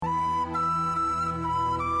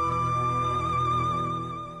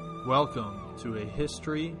Welcome to a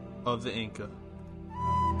history of the Inca.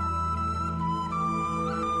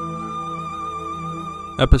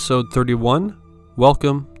 Episode 31,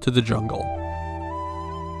 Welcome to the Jungle.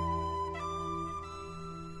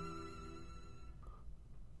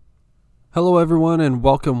 Hello everyone and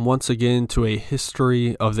welcome once again to a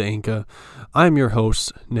history of the Inca. I'm your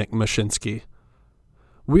host, Nick Mashinsky.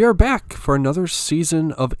 We are back for another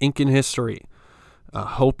season of Incan history. I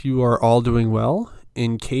hope you are all doing well.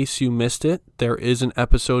 In case you missed it, there is an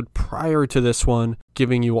episode prior to this one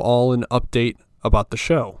giving you all an update about the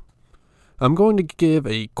show. I'm going to give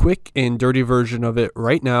a quick and dirty version of it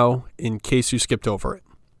right now in case you skipped over it.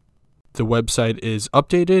 The website is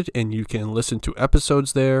updated and you can listen to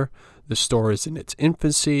episodes there. The store is in its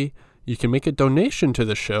infancy. You can make a donation to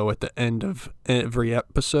the show at the end of every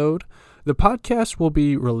episode. The podcast will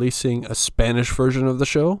be releasing a Spanish version of the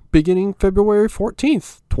show beginning February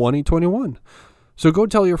 14th, 2021. So go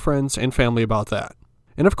tell your friends and family about that.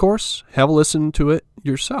 And of course, have a listen to it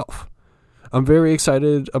yourself. I'm very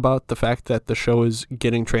excited about the fact that the show is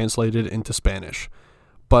getting translated into Spanish.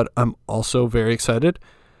 But I'm also very excited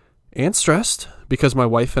and stressed because my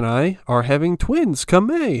wife and I are having twins come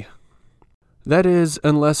May. That is,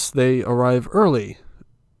 unless they arrive early.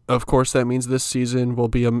 Of course, that means this season will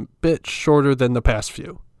be a bit shorter than the past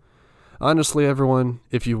few. Honestly, everyone,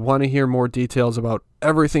 if you want to hear more details about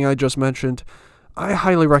everything I just mentioned, I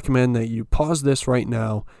highly recommend that you pause this right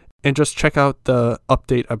now and just check out the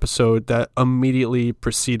update episode that immediately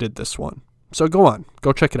preceded this one. So go on,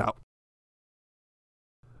 go check it out.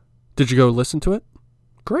 Did you go listen to it?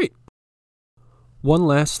 Great. One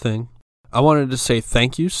last thing. I wanted to say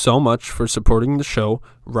thank you so much for supporting the show,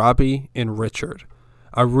 Robbie and Richard.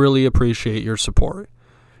 I really appreciate your support.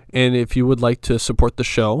 And if you would like to support the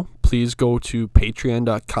show, please go to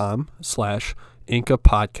patreon.com/Inca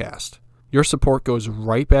Podcast. Your support goes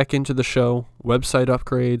right back into the show, website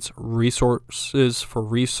upgrades, resources for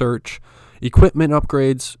research, equipment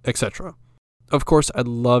upgrades, etc. Of course, I'd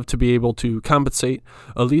love to be able to compensate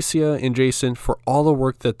Alicia and Jason for all the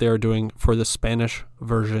work that they're doing for the Spanish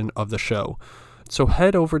version of the show. So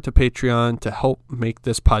head over to Patreon to help make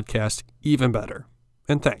this podcast even better.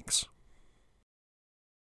 And thanks.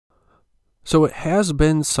 So it has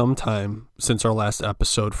been some time since our last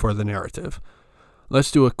episode for the narrative. Let's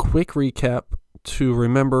do a quick recap to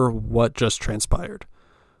remember what just transpired.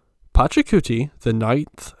 Pachacuti, the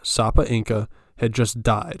 9th Sapa Inca, had just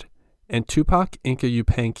died, and Tupac Inca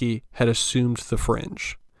Yupanqui had assumed the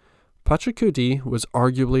fringe. Pachacuti was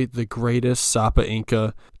arguably the greatest Sapa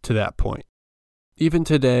Inca to that point. Even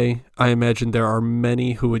today, I imagine there are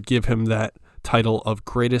many who would give him that title of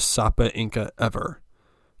greatest Sapa Inca ever,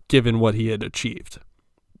 given what he had achieved.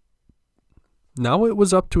 Now it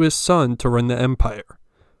was up to his son to run the empire.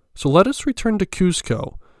 So let us return to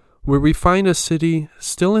Cuzco, where we find a city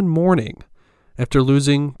still in mourning after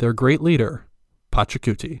losing their great leader,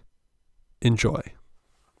 Pachacuti. Enjoy.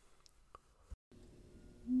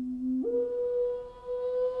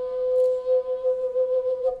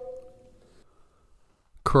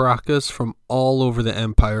 Caracas from all over the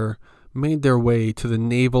empire made their way to the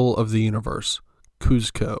navel of the universe,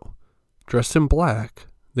 Cuzco. Dressed in black,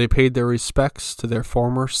 they paid their respects to their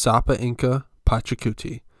former Sapa Inca,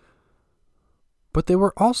 Pachacuti. But they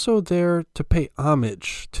were also there to pay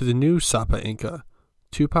homage to the new Sapa Inca,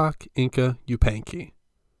 Tupac Inca Yupanqui.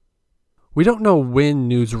 We don't know when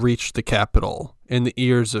news reached the capital and the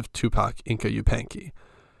ears of Tupac Inca Yupanqui.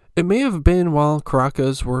 It may have been while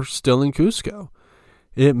Caracas were still in Cuzco.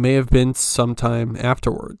 It may have been sometime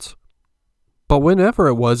afterwards. But whenever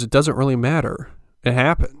it was, it doesn't really matter. It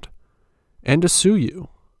happened. Andasuyu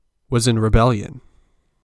was in rebellion.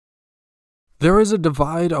 There is a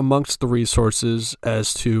divide amongst the resources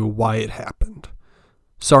as to why it happened.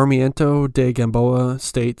 Sarmiento de Gamboa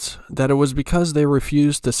states that it was because they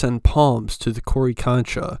refused to send palms to the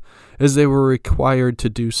Coricancha as they were required to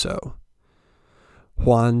do so.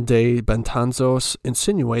 Juan de Betanzos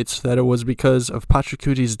insinuates that it was because of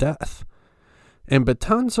Pachacuti's death. And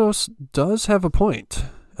Betanzos does have a point.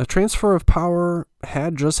 A transfer of power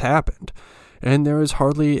had just happened, and there is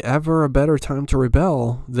hardly ever a better time to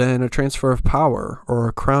rebel than a transfer of power or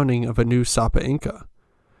a crowning of a new Sapa Inca.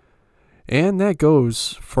 And that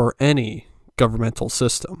goes for any governmental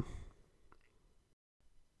system.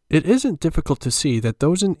 It isn't difficult to see that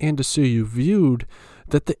those in Andasuyu viewed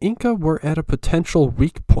that the Inca were at a potential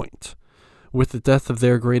weak point with the death of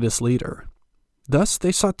their greatest leader. Thus,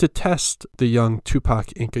 they sought to test the young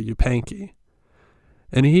Tupac Inca Yupanqui,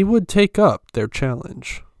 and he would take up their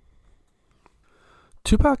challenge.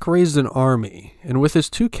 Tupac raised an army, and with his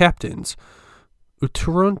two captains,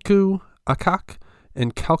 Uturuncu Akak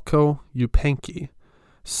and Kalko Yupanqui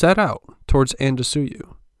set out towards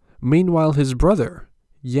Andasuyu. Meanwhile, his brother,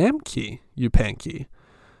 Yamki Yupanqui,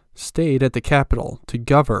 stayed at the capital to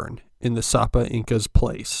govern in the Sapa Inca's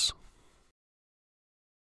place.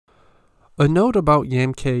 A note about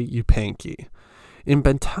Yamki Yupanqui. In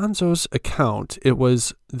Betanzos's account, it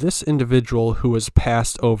was this individual who was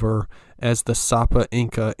passed over as the Sapa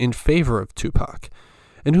Inca in favor of Tupac,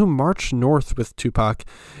 and who marched north with Tupac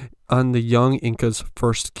on the young Inca's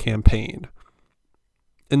first campaign.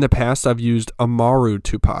 In the past, I've used Amaru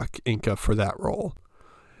Tupac Inca for that role.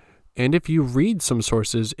 And if you read some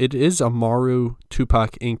sources, it is Amaru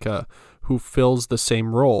Tupac Inca who fills the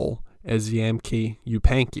same role as Yamki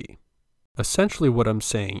Yupanqui. Essentially what I'm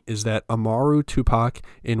saying is that Amaru Tupac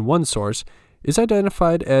in one source is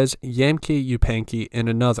identified as Yamki Yupanqui in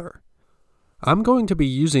another. I'm going to be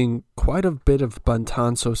using quite a bit of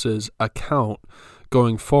Betanzos's account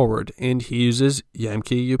going forward, and he uses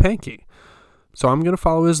Yamki Yupanqui. So I'm going to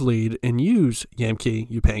follow his lead and use Yamki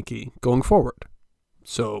Yupanqui going forward.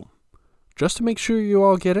 So, just to make sure you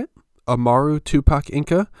all get it, Amaru Tupac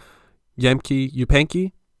Inca, Yamki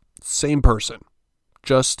Yupanqui, same person,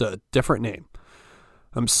 just a different name.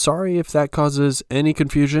 I'm sorry if that causes any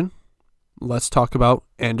confusion. Let's talk about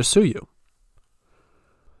Andasuyu.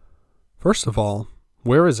 First of all,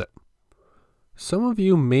 where is it? Some of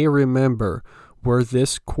you may remember where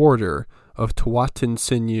this quarter of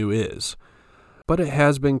Tuatansinyu is, but it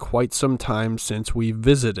has been quite some time since we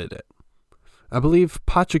visited it. I believe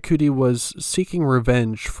Pachacuti was seeking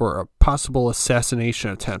revenge for a possible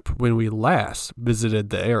assassination attempt when we last visited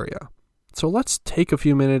the area. So let's take a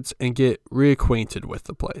few minutes and get reacquainted with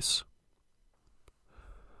the place.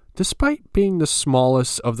 Despite being the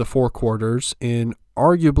smallest of the four quarters and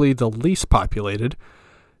arguably the least populated,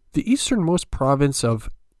 the easternmost province of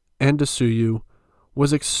Andasuyu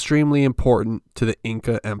was extremely important to the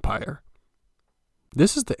Inca Empire.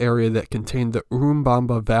 This is the area that contained the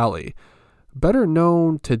Urubamba Valley, better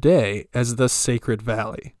known today as the Sacred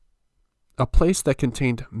Valley, a place that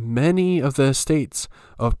contained many of the estates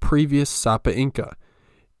of previous Sapa Inca,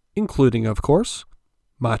 including, of course,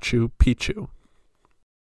 Machu Picchu.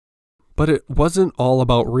 But it wasn't all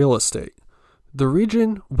about real estate. The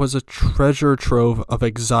region was a treasure trove of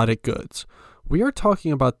exotic goods. We are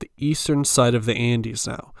talking about the eastern side of the Andes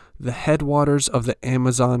now, the headwaters of the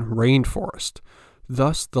Amazon rainforest.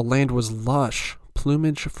 Thus, the land was lush,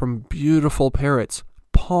 plumage from beautiful parrots,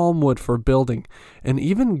 palm wood for building, and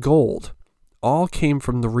even gold, all came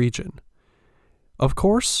from the region. Of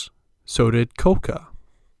course, so did coca.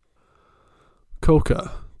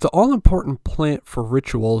 Coca, the all-important plant for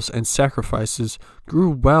rituals and sacrifices, grew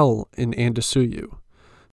well in Andasuyu.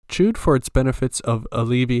 Chewed for its benefits of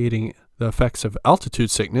alleviating the effects of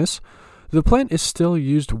altitude sickness, the plant is still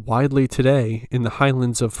used widely today in the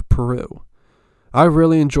highlands of Peru. I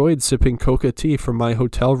really enjoyed sipping coca tea from my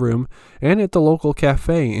hotel room and at the local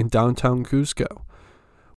cafe in downtown Cusco.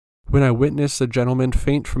 When I witnessed a gentleman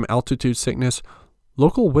faint from altitude sickness,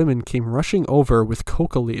 local women came rushing over with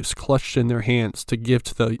coca leaves clutched in their hands to give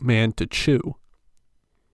to the man to chew.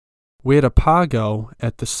 We had a pago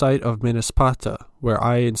at the site of Minaspata, where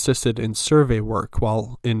I assisted in survey work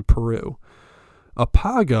while in Peru. A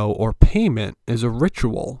pago, or payment, is a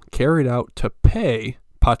ritual carried out to pay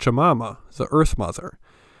Pachamama, the Earth Mother.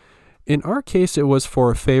 In our case, it was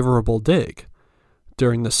for a favorable dig.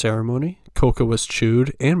 During the ceremony, coca was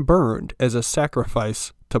chewed and burned as a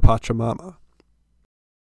sacrifice to Pachamama.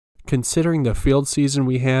 Considering the field season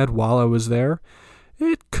we had while I was there,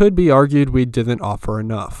 it could be argued we didn't offer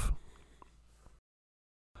enough.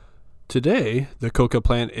 Today, the coca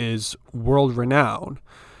plant is world-renowned,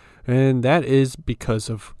 and that is because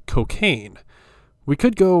of cocaine. We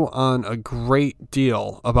could go on a great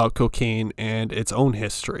deal about cocaine and its own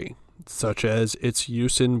history, such as its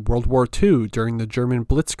use in World War II during the German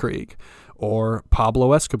Blitzkrieg, or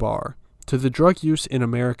Pablo Escobar, to the drug use in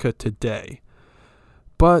America today.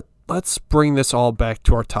 But let's bring this all back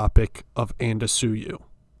to our topic of Andasuyu.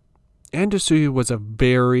 Andasuyu was a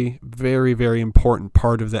very, very, very important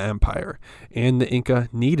part of the empire, and the Inca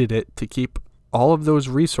needed it to keep all of those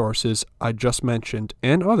resources I just mentioned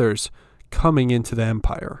and others coming into the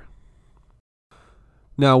empire.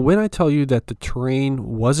 Now, when I tell you that the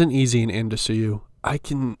terrain wasn't easy in Andasuyu, I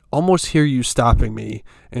can almost hear you stopping me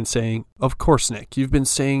and saying, "Of course, Nick, you've been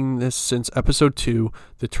saying this since episode 2.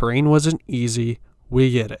 The terrain wasn't easy.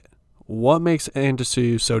 We get it. What makes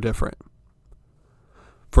Andasuyu so different?"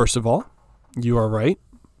 First of all, you are right,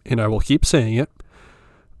 and I will keep saying it.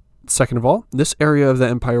 Second of all, this area of the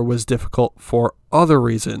empire was difficult for other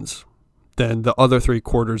reasons than the other 3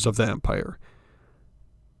 quarters of the empire.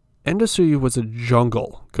 Andasuyu was a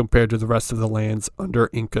jungle compared to the rest of the lands under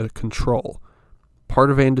Inca control.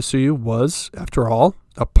 Part of Andasuyu was, after all,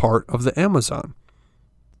 a part of the Amazon.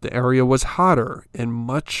 The area was hotter and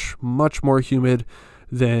much, much more humid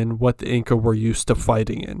than what the Inca were used to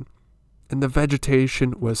fighting in. And the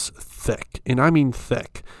vegetation was thick, and I mean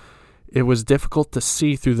thick. It was difficult to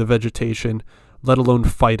see through the vegetation, let alone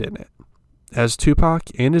fight in it, as Tupac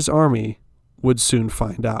and his army would soon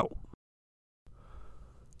find out.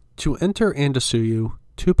 To enter Andasuyu,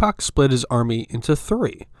 Tupac split his army into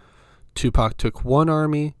three. Tupac took one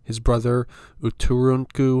army, his brother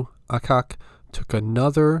Uturunku Akak took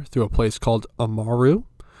another through a place called Amaru.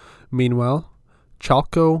 Meanwhile,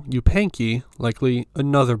 Chalco Yupanqui, likely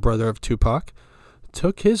another brother of Tupac,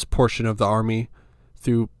 took his portion of the army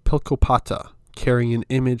through Pilcopata, carrying an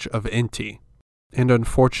image of Inti. And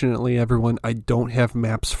unfortunately, everyone, I don't have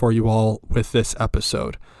maps for you all with this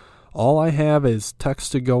episode. All I have is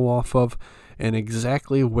text to go off of, and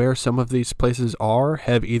exactly where some of these places are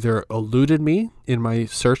have either eluded me in my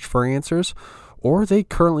search for answers, or they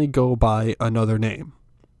currently go by another name.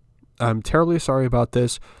 I'm terribly sorry about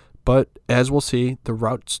this, but as we'll see, the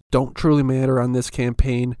routes don't truly matter on this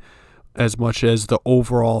campaign as much as the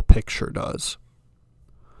overall picture does.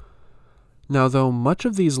 Now, though much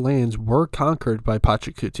of these lands were conquered by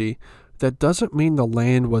Pachacuti, that doesn't mean the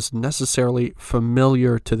land was necessarily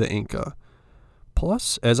familiar to the Inca.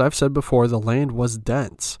 Plus, as I've said before, the land was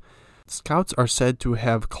dense. Scouts are said to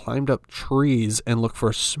have climbed up trees and looked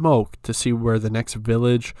for smoke to see where the next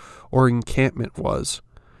village or encampment was.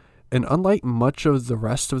 And unlike much of the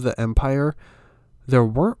rest of the empire, there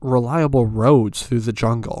weren't reliable roads through the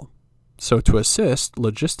jungle. So to assist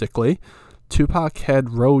logistically, Tupac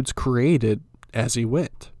had roads created as he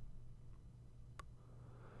went.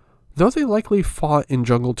 Though they likely fought in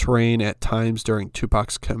jungle terrain at times during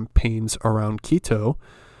Tupac's campaigns around Quito,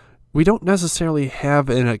 we don't necessarily have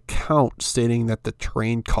an account stating that the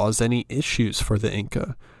terrain caused any issues for the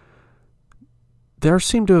Inca. There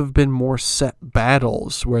seem to have been more set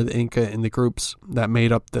battles where the Inca and the groups that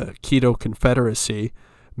made up the Quito Confederacy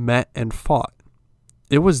met and fought.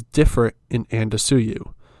 It was different in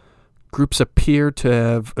Andasuyu. Groups appear to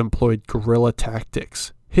have employed guerrilla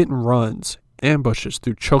tactics, hit and runs, ambushes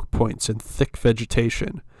through choke points and thick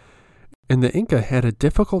vegetation, and the Inca had a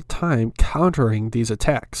difficult time countering these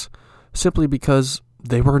attacks, simply because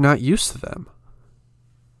they were not used to them.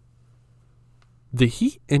 The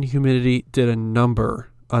heat and humidity did a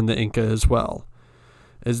number on the Inca as well,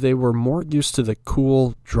 as they were more used to the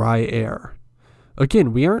cool, dry air.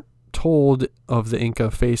 Again, we aren't told of the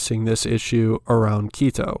Inca facing this issue around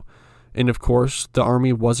Quito, and of course, the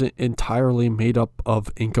army wasn't entirely made up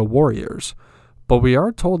of Inca warriors, but we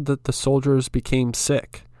are told that the soldiers became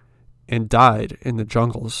sick and died in the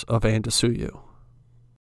jungles of Andasuyu.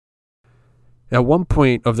 At one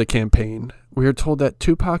point of the campaign, we are told that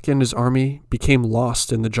Tupac and his army became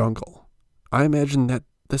lost in the jungle. I imagine that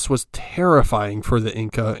this was terrifying for the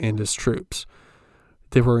Inca and his troops.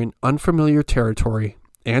 They were in unfamiliar territory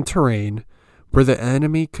and terrain where the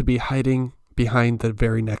enemy could be hiding behind the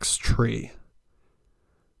very next tree.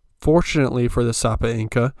 Fortunately for the Sapa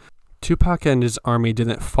Inca, Tupac and his army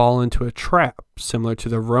didn't fall into a trap similar to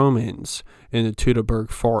the Romans in the Teutoburg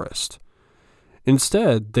forest.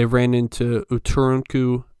 Instead, they ran into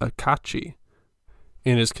Uturunku Akachi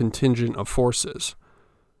and his contingent of forces.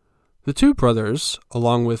 The two brothers,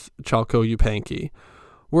 along with Chalco Yupanqui,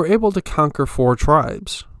 were able to conquer 4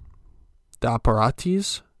 tribes: the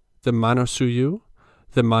Aparatis, the Manasuyu,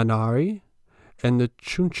 the Manari, and the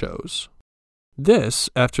Chunchos. This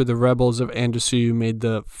after the rebels of Andasuyu made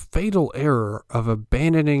the fatal error of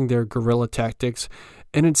abandoning their guerrilla tactics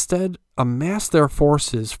and instead amassed their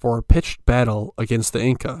forces for a pitched battle against the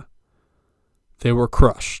Inca. They were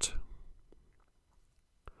crushed.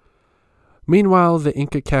 Meanwhile, the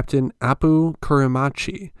Inca captain Apu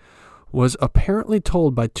Kurimachi was apparently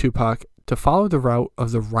told by Tupac to follow the route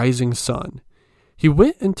of the rising sun. He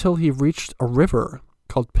went until he reached a river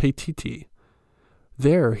called Paititi.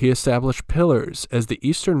 There he established pillars as the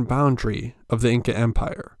eastern boundary of the Inca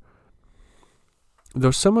Empire.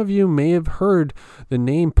 Though some of you may have heard the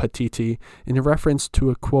name Paititi in reference to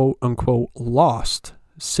a quote-unquote lost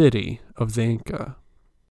city of the Inca.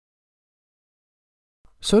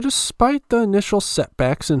 So despite the initial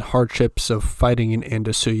setbacks and hardships of fighting in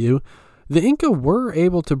Andasuyu, the Inca were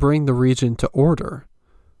able to bring the region to order.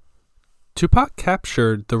 Tupac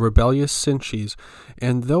captured the rebellious Sinchis,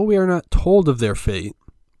 and though we are not told of their fate,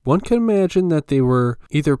 one can imagine that they were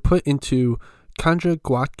either put into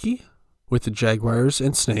Kanjaguaki with the jaguars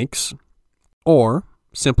and snakes, or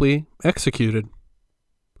simply executed.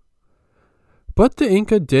 But the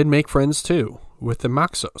Inca did make friends too, with the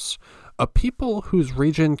Maxos, a people whose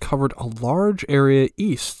region covered a large area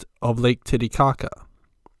east of Lake Titicaca.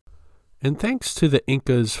 And thanks to the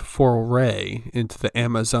Incas' foray into the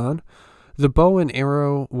Amazon, the bow and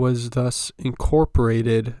arrow was thus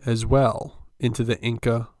incorporated as well into the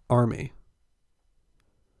Inca army.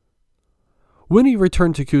 When he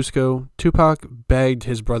returned to Cusco, Tupac begged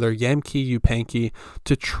his brother Yamki Yupanqui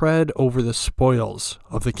to tread over the spoils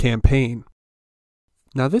of the campaign.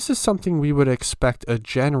 Now this is something we would expect a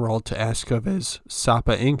general to ask of his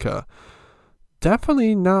Sapa Inca.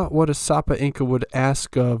 Definitely not what a Sapa Inca would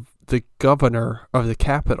ask of the governor of the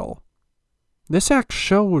capital. This act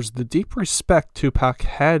shows the deep respect Tupac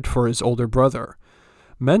had for his older brother,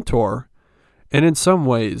 mentor, and in some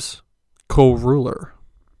ways, co-ruler.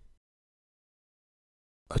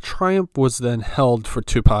 A triumph was then held for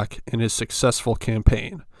Tupac in his successful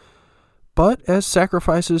campaign. But as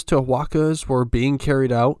sacrifices to Huacas were being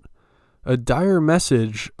carried out, a dire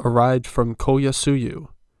message arrived from Koyasuyu.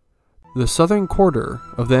 The southern quarter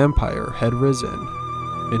of the empire had risen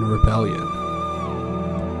in rebellion.